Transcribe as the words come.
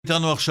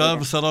איתנו עכשיו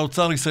שר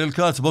האוצר ישראל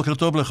כץ. בוקר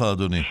טוב לך,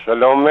 אדוני.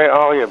 שלום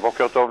אריה,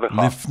 בוקר טוב לך.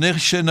 לפני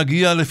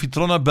שנגיע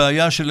לפתרון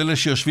הבעיה של אלה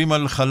שיושבים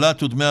על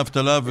חל"ת ודמי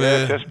אבטלה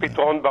יש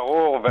פתרון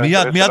ברור.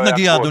 מיד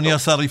נגיע, אדוני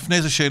השר.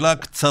 לפני זה שאלה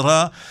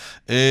קצרה.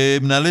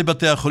 מנהלי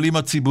בתי החולים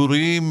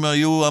הציבוריים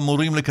היו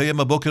אמורים לקיים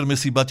הבוקר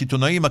מסיבת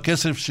עיתונאים.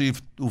 הכסף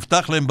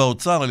שהובטח להם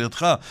באוצר על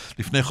ידך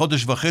לפני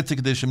חודש וחצי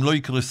כדי שהם לא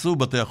יקרסו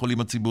בתי החולים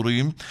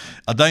הציבוריים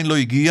עדיין לא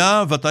הגיע,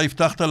 ואתה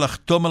הבטחת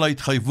לחתום על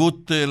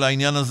ההתחייבות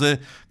לעניין הזה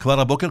כבר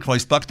הבוקר. כבר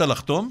הספקת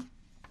לחתום?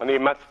 אני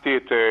אימצתי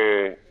את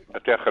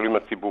בתי החולים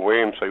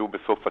הציבוריים שהיו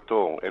בסוף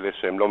התור, אלה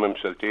שהם לא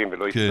ממשלתיים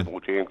ולא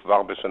הסתדרותיים,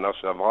 כבר בשנה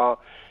שעברה.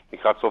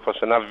 לקראת סוף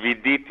השנה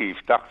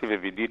הבטחתי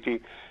ווידאתי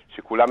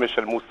שכולם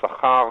ישלמו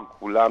שכר,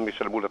 כולם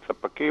ישלמו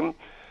לספקים.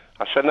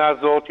 השנה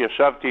הזאת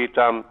ישבתי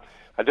איתם,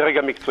 הדרג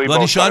המקצועי...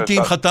 ואני שאלתי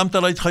אם חתמת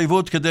על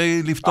ההתחייבות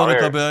כדי לפתור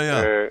את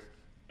הבעיה.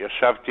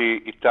 ישבתי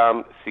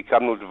איתם,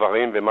 סיכמנו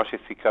דברים, ומה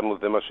שסיכמנו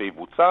זה מה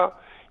שיבוצע.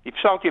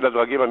 אפשרתי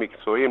לדרגים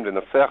המקצועיים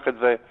לנסח את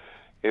זה.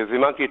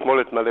 זימנתי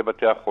אתמול את מלא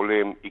בתי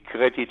החולים,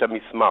 הקראתי את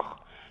המסמך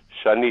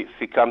שאני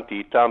סיכמתי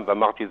איתם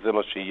ואמרתי זה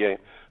מה שיהיה.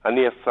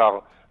 אני השר,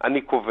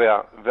 אני קובע,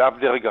 ואף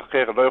דרג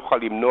אחר לא יוכל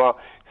למנוע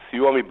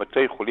סיוע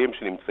מבתי חולים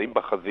שנמצאים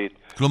בחזית.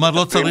 כלומר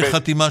לא צריך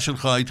חתימה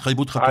שלך,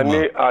 התחייבות חתומה.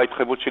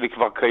 ההתחייבות שלי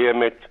כבר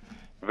קיימת,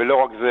 ולא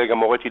רק זה, גם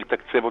הוריתי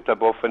לתקצב אותה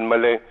באופן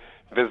מלא,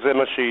 וזה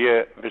מה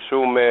שיהיה,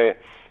 ושום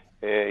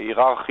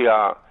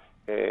היררכיה,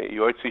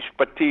 יועץ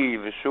משפטי,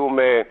 ושום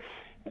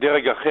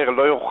דרג אחר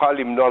לא יוכל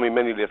למנוע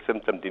ממני ליישם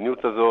את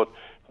המדיניות הזאת,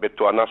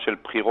 בתואנה של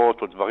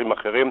בחירות או דברים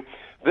אחרים.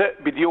 זה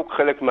בדיוק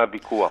חלק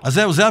מהוויכוח. אז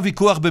זהו, זה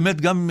הוויכוח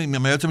באמת גם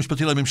עם היועץ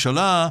המשפטי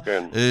לממשלה,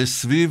 כן.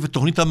 סביב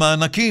תוכנית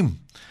המענקים.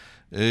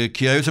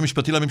 כי היועץ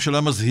המשפטי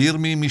לממשלה מזהיר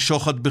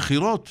משוחד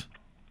בחירות.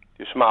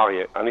 תשמע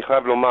אריה, אני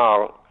חייב לומר,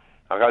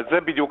 הרי על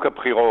זה בדיוק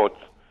הבחירות,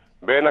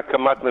 בין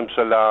הקמת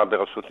ממשלה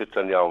בראשות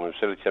נתניהו,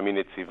 ממשלת ימין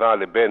יציבה,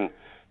 לבין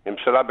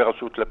ממשלה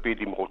בראשות לפיד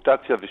עם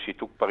רוטציה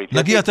ושיתוק פריטטי.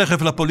 נגיע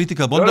תכף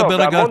לפוליטיקה, בוא נדבר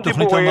רגע על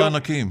תוכנית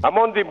המענקים.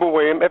 המון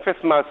דיבורים,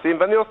 אפס מעשים,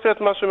 ואני עושה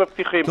את מה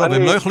שמבטיחים. טוב,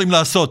 הם לא יכולים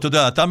לעשות, אתה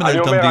יודע, אתה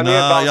מנהל את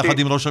המדינה יחד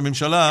עם ראש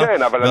הממשלה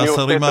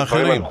והשרים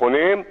האחרים.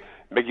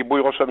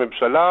 בגיבוי ראש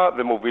הממשלה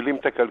ומובילים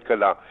את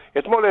הכלכלה.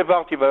 אתמול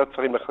העברתי ועדת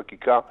שרים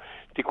לחקיקה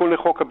תיקון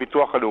לחוק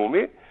הביטוח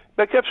הלאומי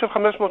בהיקף של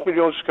 500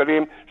 מיליון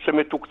שקלים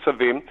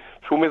שמתוקצבים,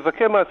 שהוא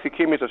מזכה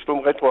מעסיקים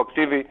מתשלום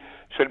רטרואקטיבי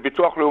של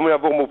ביטוח לאומי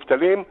עבור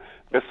מובטלים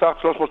בסך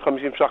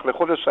 350 ש"ח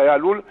לחודש שהיה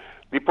עלול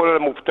ליפול על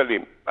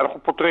המובטלים. אנחנו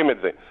פותרים את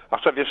זה.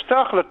 עכשיו, יש שתי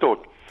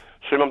החלטות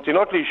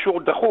שממתינות לאישור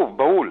דחוף,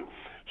 בהול,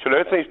 של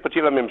היועץ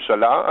המשפטי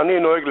לממשלה. אני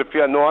נוהג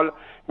לפי הנוהל,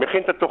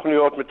 מכין את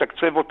התוכניות,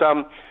 מתקצב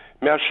אותם,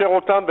 מאשר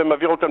אותם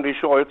ומעביר אותם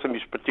לאישור היועץ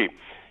המשפטי.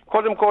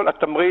 קודם כל,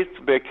 התמריץ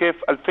בהיקף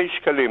אלפי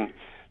שקלים,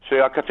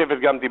 שהכתבת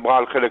גם דיברה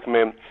על חלק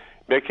מהם,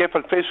 בהיקף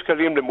אלפי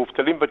שקלים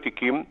למובטלים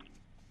ותיקים,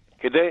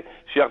 כדי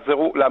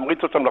שיחזרו, להמריץ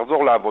אותם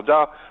לחזור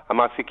לעבודה,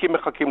 המעסיקים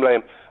מחכים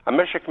להם,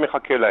 המשק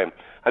מחכה להם.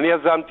 אני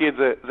יזמתי את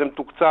זה, זה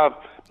מתוקצב,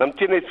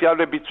 נמתין ליציאה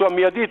לביצוע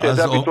מיידית,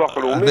 זה הביטוח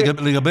הלאומי.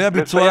 לגבי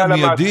הביצוע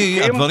המיידי,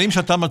 הדברים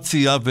שאתה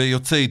מציע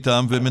ויוצא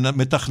איתם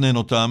ומתכנן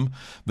אותם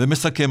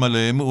ומסכם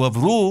עליהם,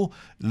 הועברו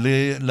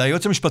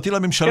ליועץ המשפטי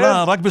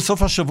לממשלה רק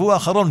בסוף השבוע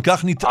האחרון,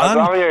 כך נטען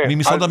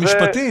ממשרד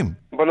המשפטים.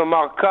 בוא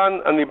נאמר, כאן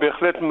אני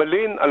בהחלט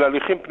מלין על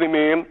הליכים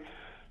פנימיים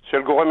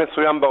של גורם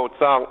מסוים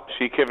באוצר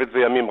שעיכב את זה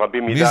ימים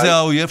רבים מדי. מי זה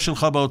האויב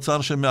שלך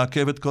באוצר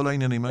שמעכב את כל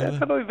העניינים האלה?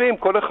 אין אויבים,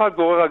 כל אחד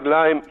גורר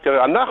רגליים.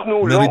 תראה,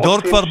 אנחנו לא...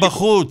 מרידור כבר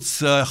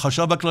בחוץ,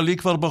 החשב הכללי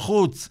כבר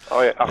בחוץ,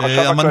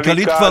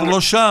 המנכ"לית כבר לא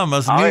שם,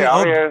 אז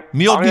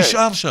מי עוד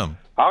נשאר שם?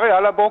 אריה,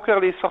 על הבוקר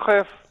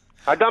להיסחף.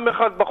 אדם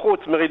אחד בחוץ,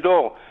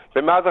 מרידור,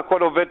 ומאז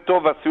הכל עובד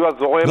טוב והסיוע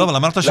זורם. לא, אבל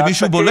אמרת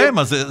שמישהו בולם,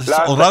 אז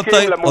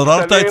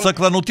עוררת את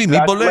סקרנותי, מי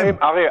בולם?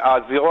 אריה,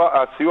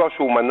 הסיוע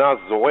שהוא מנע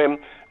זורם,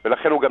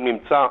 ולכן הוא גם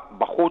נמצא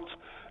בחוץ,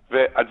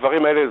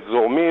 והדברים האלה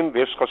זורמים,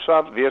 ויש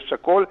חשב, ויש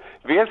הכל,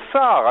 ויש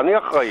שר, אני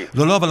אחראי.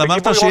 לא, אבל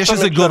אמרת שיש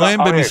איזה גורם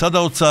במשרד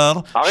האוצר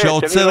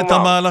שעוצר את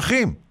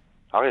המהלכים.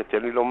 אריה,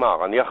 תן לי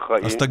לומר, אני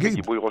אחראי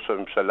בגיבוי ראש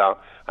הממשלה,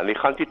 אני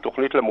הכנתי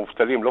תוכנית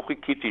למובטלים, לא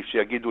חיכיתי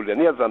שיגידו לי,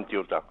 אני יזמתי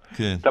אותה.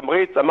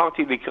 תמריץ,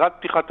 אמרתי, לקראת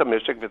פתיחת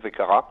המשק, וזה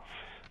קרה,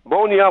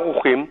 בואו נהיה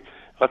ערוכים,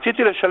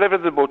 רציתי לשלב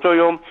את זה באותו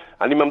יום,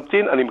 אני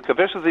ממתין, אני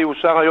מקווה שזה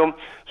יאושר היום,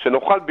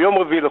 שנוכל ביום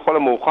רביעי לכל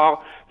המאוחר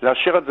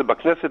לאשר את זה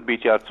בכנסת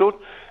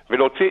בהתייעצות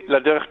ולהוציא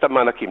לדרך את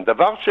המענקים.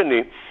 דבר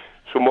שני,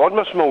 שהוא מאוד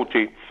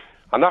משמעותי,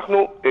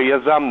 אנחנו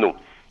יזמנו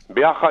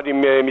ביחד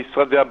עם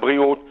משרדי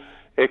הבריאות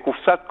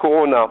קופסת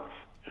קורונה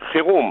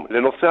חירום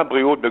לנושא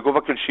הבריאות בגובה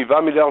של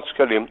 7 מיליארד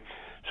שקלים,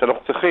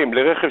 שאנחנו צריכים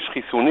לרכש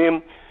חיסונים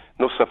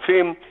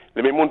נוספים,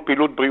 למימון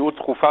פעילות בריאות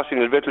דחופה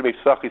שנלווית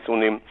למבצע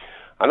חיסונים.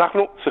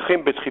 אנחנו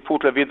צריכים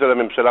בדחיפות להביא את זה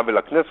לממשלה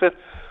ולכנסת.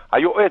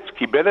 היועץ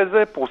קיבל את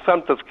זה, פורסם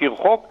תזכיר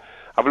חוק,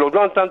 אבל עוד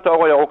לא נתן את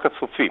האור הירוק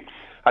הסופי.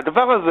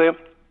 הדבר הזה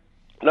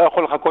לא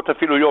יכול לחכות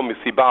אפילו יום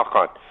מסיבה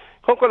אחת.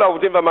 קודם כל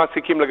העובדים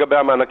והמעסיקים לגבי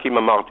המענקים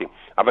אמרתי,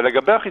 אבל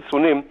לגבי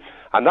החיסונים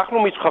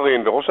אנחנו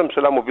מתחרים וראש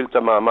הממשלה מוביל את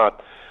המאמץ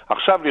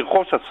עכשיו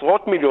לרכוש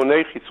עשרות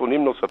מיליוני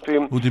חיסונים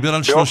נוספים. הוא דיבר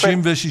על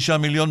 36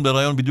 מיליון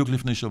ברעיון בדיוק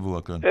לפני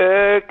שבוע כאן.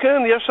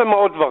 כן, יש שם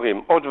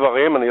עוד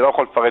דברים, אני לא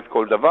יכול לפרט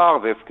כל דבר,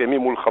 זה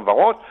הסכמים מול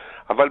חברות,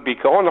 אבל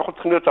בעיקרון אנחנו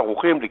צריכים להיות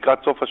ערוכים לקראת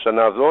סוף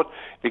השנה הזאת,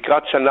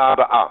 לקראת שנה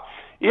הבאה.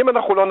 אם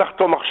אנחנו לא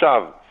נחתום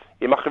עכשיו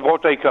עם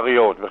החברות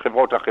העיקריות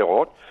וחברות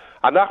אחרות,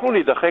 אנחנו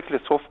נדחק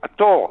לסוף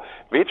התור,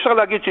 ואי אפשר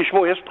להגיד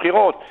שישמעו, יש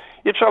בחירות,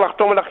 אי אפשר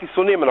לחתום על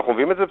החיסונים, אנחנו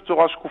מביאים את זה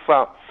בצורה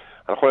שקופה.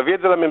 אנחנו נביא את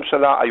זה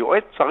לממשלה,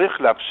 היועץ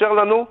צריך לאפשר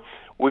לנו,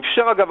 הוא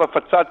אפשר אגב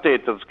הפצת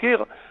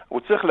תזכיר,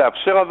 הוא צריך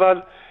לאפשר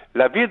אבל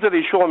להביא את זה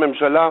לאישור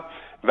הממשלה,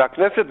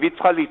 והכנסת והיא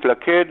צריכה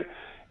להתלכד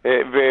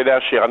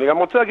ולאשר. אני גם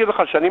רוצה להגיד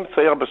לך שאני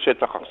מצייר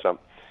בשטח עכשיו.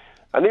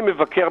 אני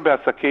מבקר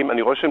בעסקים,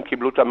 אני רואה שהם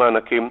קיבלו את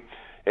המענקים,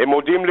 הם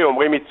מודים לי,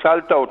 אומרים,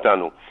 הצלת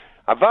אותנו.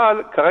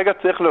 אבל כרגע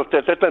צריך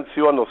לתת להם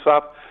סיוע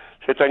נוסף,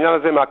 שאת העניין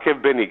הזה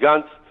מעכב בני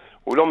גנץ,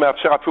 הוא לא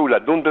מאפשר אפילו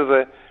לדון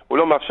בזה, הוא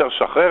לא מאפשר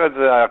לשחרר את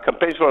זה,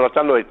 הקמפיין שלו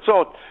נתן לו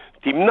עצות,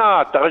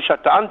 תמנע, תראה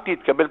שאתה אנטי,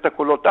 תקבל את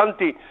הקולות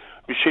אנטי,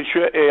 בשביל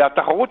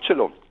שהתחרות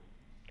שלו.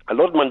 על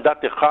עוד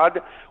מנדט אחד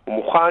הוא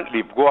מוכן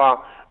לפגוע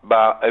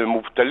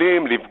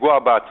במובטלים, לפגוע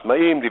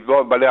בעצמאים,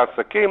 לפגוע בבעלי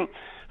עסקים.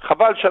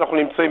 חבל שאנחנו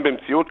נמצאים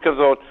במציאות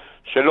כזאת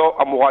שלא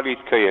אמורה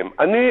להתקיים.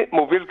 אני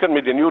מוביל כאן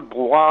מדיניות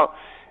ברורה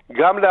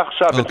גם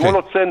לעכשיו. אתמול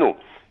הוצאנו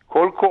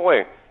קול קורא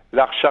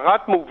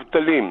להכשרת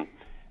מובטלים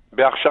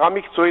בהכשרה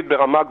מקצועית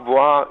ברמה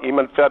גבוהה עם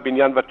ענפי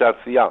הבניין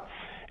והתעשייה.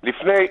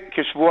 לפני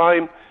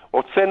כשבועיים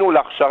הוצאנו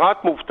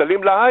להכשרת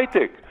מובטלים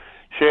להייטק,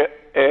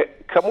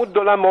 שכמות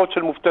גדולה מאוד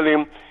של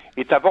מובטלים,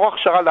 היא תעבור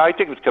הכשרה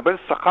להייטק ותקבל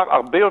שכר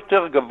הרבה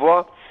יותר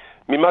גבוה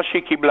ממה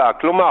שהיא קיבלה.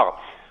 כלומר,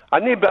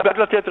 אני בעד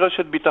לתת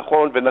רשת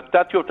ביטחון,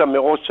 ונתתי אותה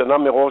מראש, שנה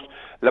מראש,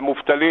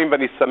 למובטלים,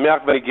 ואני שמח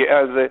ואני גאה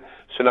על זה,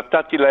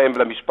 שנתתי להם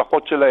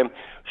ולמשפחות שלהם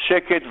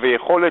שקט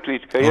ויכולת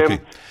להתקיים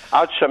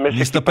עד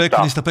שהמשק יפתח.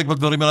 נסתפק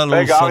בדברים הללו.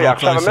 רגע,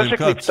 עכשיו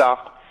המשק נפתח,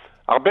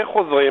 הרבה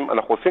חוזרים,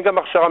 אנחנו עושים גם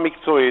הכשרה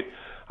מקצועית,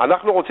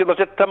 אנחנו רוצים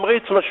לתת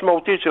תמריץ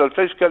משמעותי של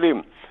אלפי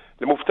שקלים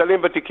למובטלים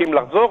ותיקים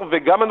לחזור,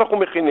 וגם אנחנו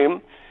מכינים,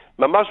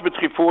 ממש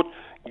בדחיפות,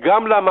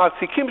 גם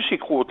למעסיקים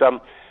שיקחו אותם,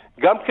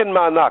 גם כן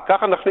מענק.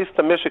 ככה נכניס את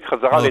המשק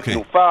חזרה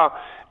לתנופה,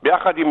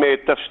 ביחד עם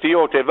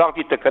תשתיות,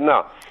 העברתי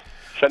תקנה.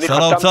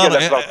 שר האוצר,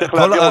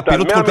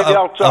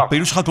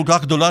 הפעילות שלך כל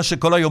כך גדולה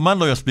שכל היומן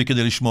לא יספיק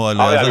כדי לשמוע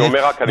עליה. אני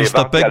אומר רק, אני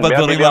העברתי על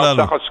 100 מיליארד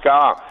ש"ח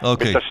השקעה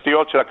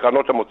בתשתיות של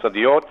הקרנות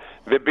המוסדיות,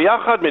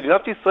 וביחד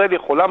מדינת ישראל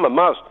יכולה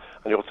ממש,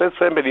 אני רוצה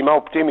לסיים בנימה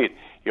אופטימית,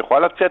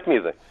 יכולה לצאת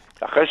מזה.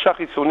 אחרי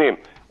שהחיסונים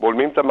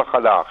בולמים את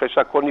המחלה, אחרי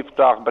שהכל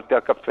נפתח, בתי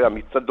הקפה,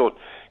 המצדות,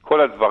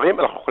 כל הדברים,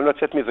 אנחנו יכולים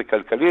לצאת מזה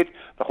כלכלית,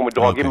 אנחנו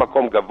מדורגים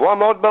מקום גבוה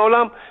מאוד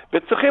בעולם,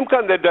 וצריכים כאן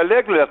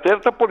לדלג, לייתר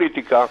את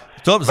הפוליטיקה.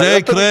 טוב, זה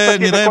יקרה,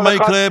 נראה מה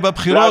יקרה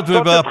בבחירות,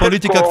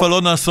 ובפוליטיקה כבר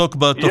לא נעסוק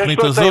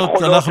בתוכנית הזאת,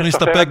 אנחנו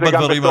נסתפק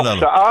בדברים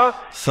הללו.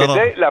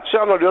 כדי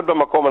לאפשר לנו להיות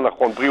במקום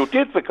הנכון,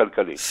 בריאותית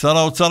וכלכלית. שר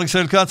האוצר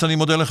ישראל כץ, אני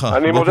מודה לך.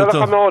 אני מודה לך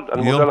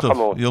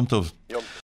מאוד. יום טוב.